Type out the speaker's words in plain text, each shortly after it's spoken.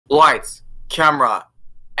Lights, camera,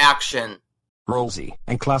 action. Rosie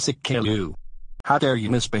and Classic Caillou. How dare you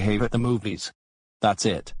misbehave at the movies? That's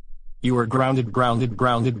it. You are grounded.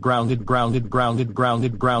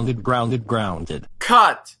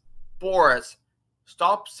 Cut! Boris,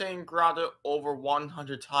 stop saying grounded over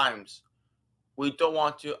 100 times. We don't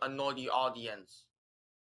want to annoy the audience.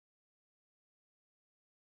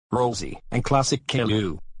 Rosie and Classic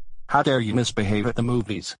Caillou. How dare you misbehave at the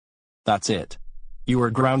movies? That's it. You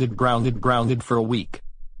are grounded for a week.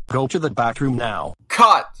 Go to the bathroom now.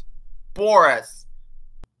 Cut! Boris,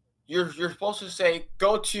 you're supposed to say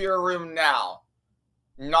go to your room now,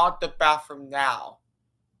 not the bathroom now.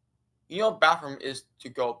 You know bathroom is to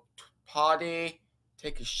go potty,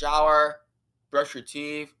 take a shower, brush your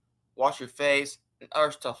teeth, wash your face, and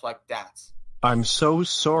other stuff like that. I'm so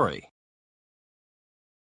sorry.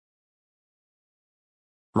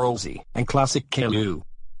 Rosie and Classic Caillou.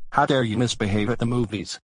 How dare you misbehave at the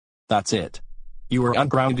movies? That's it. You are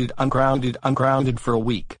ungrounded for a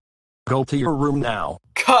week. Go to your room now.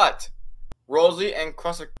 Cut! Rosie and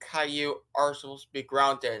Classic Caillou are supposed to be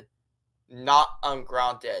grounded, not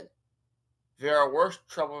ungrounded. They are worse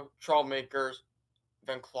troublemakers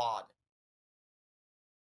than Claude.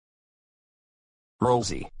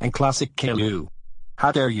 Rosie and Classic Caillou.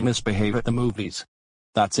 How dare you misbehave at the movies?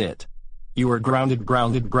 That's it. You are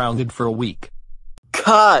grounded for a week.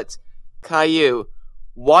 Cut! Caillou,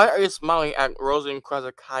 why are you smiling at Rosie and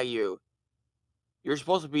Classic Caillou? You're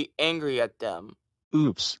supposed to be angry at them.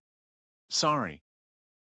 Oops. Sorry.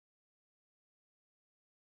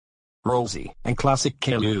 Rosie and Classic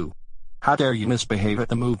Caillou. How dare you misbehave at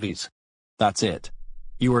the movies? That's it.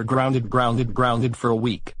 You are grounded for a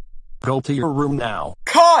week. Go to your room now.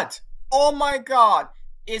 Cut! Oh my god!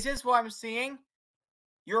 Is this what I'm seeing?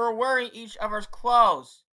 You're wearing each other's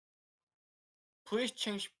clothes. Please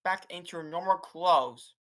change back into your normal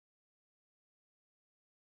clothes.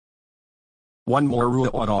 One more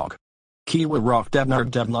rule dog. Kiwa rock devnar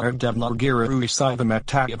gira uisiva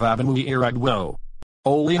metagavamu iradwo.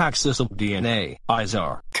 Oli axis of DNA,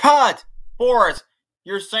 Izar. Cut! Boris,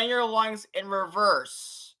 you're saying your lines in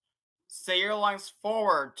reverse. Say your lines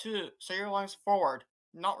forward, too. Say your lines forward,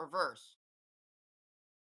 not reverse.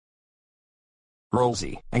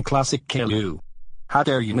 Rosie and Classic Caillou. How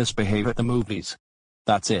dare you misbehave at the movies?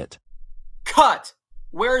 That's it. Cut!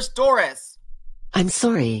 Where's Doris? I'm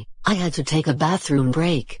sorry, I had to take a bathroom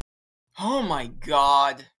break. Oh my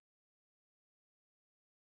god.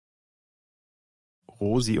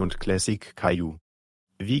 Rosie und Classic Caillou.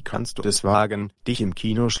 Wie kannst du es wagen, dich im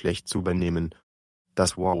Kino schlecht zu benehmen?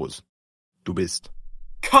 Das war's. Du bist.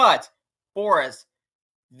 Cut! Boris,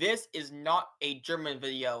 this is not a German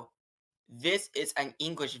video. This is an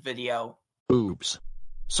English video. Oops.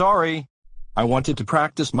 Sorry. I wanted to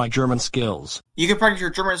practice my German skills. You can practice your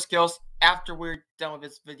German skills after we're done with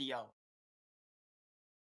this video.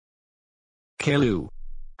 Caillou.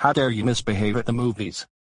 How dare you misbehave at the movies?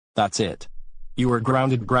 That's it. You are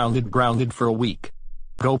grounded for a week.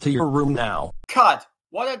 Go to your room now. Cut!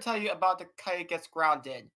 What did I tell you about the Caillou Gets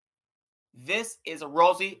Grounded? This is a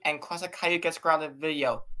Rosie and Classic Caillou Gets Grounded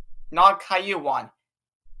video, not a Caillou one.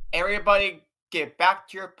 Everybody get back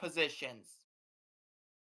to your positions.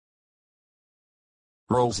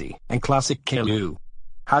 Rosie and Classic Caillou.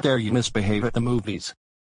 How dare you misbehave at the movies?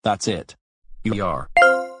 That's it. You are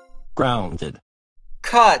grounded.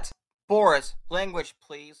 Cut! Boris, language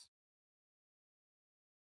please.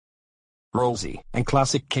 Rosie and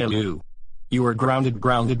Classic Caillou. You are grounded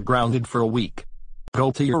for a week.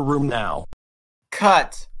 Go to your room now.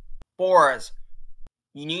 Cut! Boris,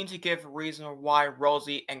 you need to give a reason why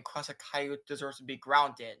Rosie and Classic Caillou deserves to be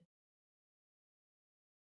grounded.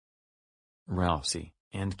 Rosie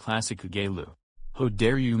and Classic Caillou. How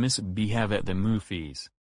dare you misbehave at the movies?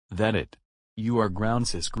 That it. You are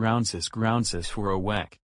groundless for a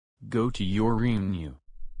week. Go to your room you.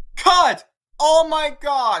 Cut! Oh my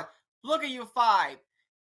god! Look at you five!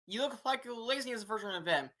 You look like a Laziness version of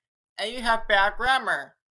him, and you have bad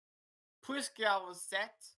grammar. Please get out of the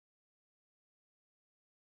set.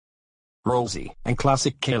 Rosie and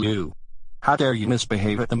Classic Caillou. How dare you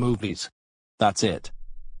misbehave at the movies? That's it.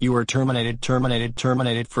 You are terminated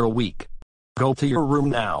for a week. Go to your room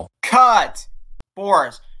now. Cut!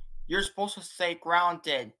 Boris, you're supposed to say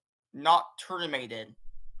grounded, not terminated.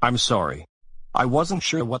 I'm sorry. I wasn't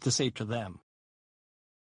sure what to say to them.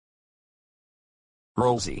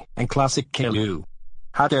 Rosie and Classic Caillou.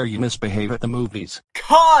 How dare you misbehave at the movies?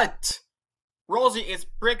 Cut! Rosie is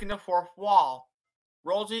breaking the fourth wall.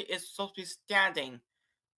 Rosie is supposed to be standing,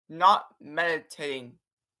 not meditating,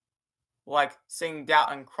 like sitting down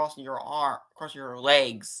and crossing your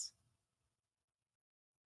legs.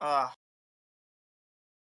 Uh,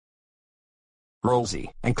 Rosie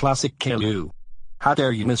and Classic Caillou. How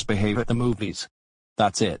dare you misbehave at the movies?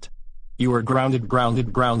 That's it. You are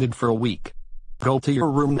grounded for a week. Go to your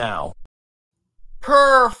room now.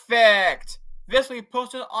 perfect! This will be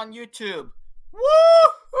posted on YouTube.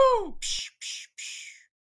 Woohoo! Psh, psh, psh.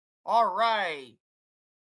 Alright.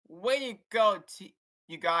 Way to go,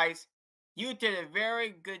 you guys. You did a very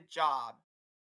good job.